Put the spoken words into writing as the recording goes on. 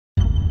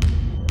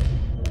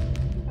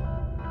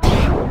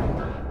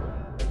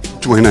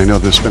Dwyane, I know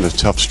this has been a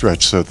tough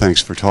stretch, so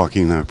thanks for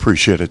talking. I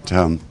appreciate it.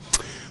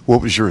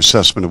 What was your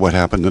assessment of what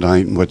happened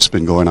tonight and what's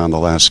been going on the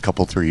last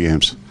couple, 3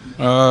 games?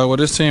 Well,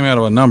 this team had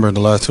a number the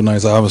last 2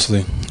 nights,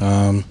 obviously.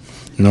 And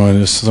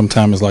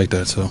sometimes it's like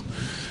that. So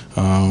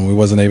we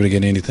wasn't able to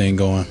get anything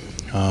going.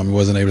 We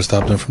wasn't able to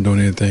stop them from doing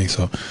anything.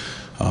 So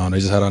they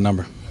just had our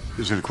number.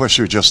 Is it a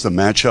question of just the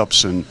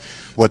matchups and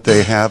what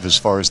they have as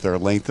far as their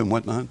length and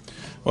whatnot?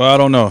 Well, I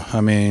don't know.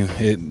 I mean,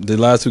 the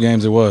last 2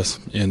 games it was.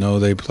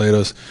 They played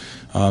us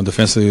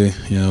defensively.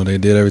 They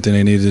did everything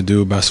they needed to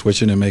do by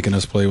switching and making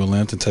us play with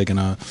length and taking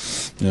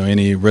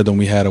any rhythm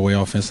we had away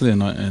offensively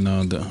and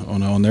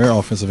on their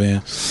offensive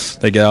end.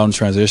 They got out in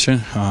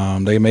transition.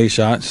 They made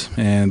shots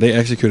and they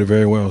executed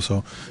very well.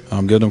 So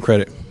give them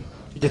credit.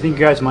 Do you think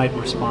you guys might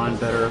respond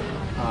better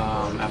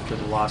after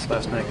the loss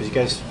last night? Because you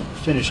guys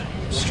finished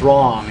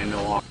strong in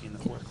Milwaukee in the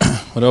fourth.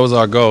 Well, that was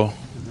our goal.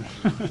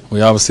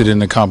 We obviously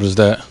didn't accomplish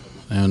that.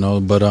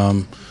 But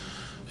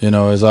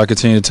as I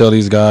continue to tell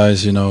these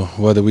guys,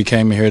 whether we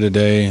came in here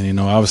today and,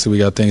 obviously we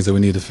got things that we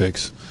need to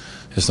fix.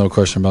 There's no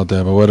question about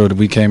that. But whether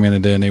we came in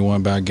today and they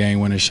won by a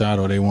game-winning shot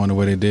or they won the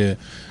way they did,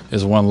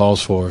 is one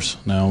loss for us.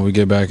 Now, when we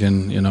get back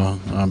in,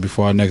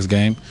 before our next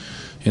game,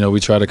 we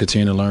try to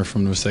continue to learn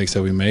from the mistakes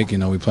that we make.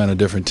 We play on a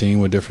different team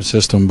with a different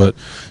system, but,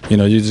 you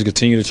just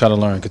continue to try to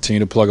learn, continue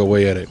to plug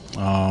away at it.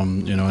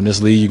 In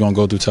this league, you're going to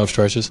go through tough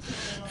stretches,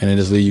 and in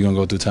this league, you're going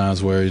to go through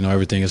times where,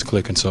 everything is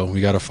clicking. So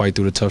we got to fight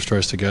through the tough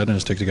stretch together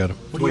and stick together.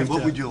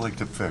 What would you like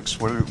to fix?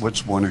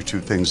 What's 1 or 2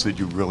 things that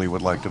you really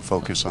would like to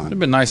focus on? It'd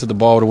been nice if the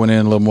ball would have went in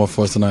a little more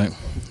for us tonight.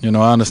 I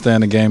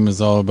understand the game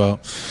is all about,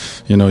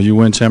 you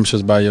win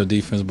championships by your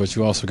defense, but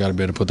you also got to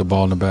be able to put the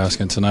ball in the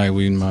basket. And tonight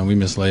we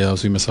missed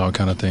layups, we missed all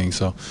kind of things.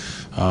 So,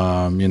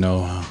 that'll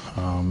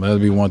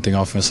be one thing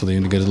offensively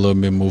to get a little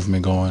bit of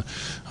movement going,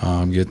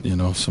 get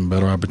some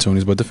better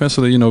opportunities. But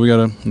defensively, we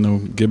got to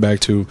get back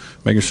to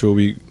making sure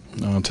we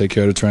take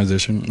care of the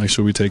transition, make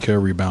sure we take care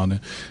of rebounding,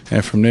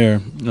 and from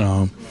there,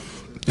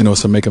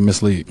 so make a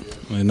mislead.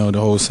 The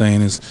whole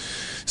saying is,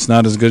 it's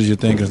not as good as you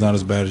think, it's not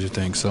as bad as you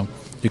think. So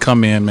you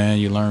come in, man,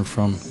 you learn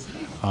from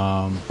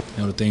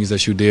the things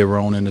that you did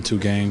wrong in the 2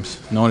 games,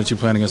 knowing that you're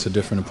playing against a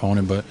different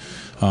opponent, but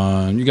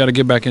you got to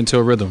get back into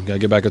a rhythm, got to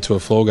get back into a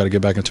flow, got to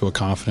get back into a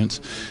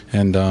confidence,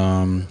 and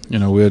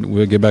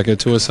we'll get back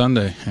into it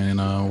Sunday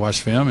and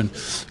watch film and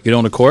get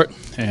on the court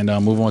and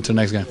move on to the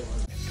next game.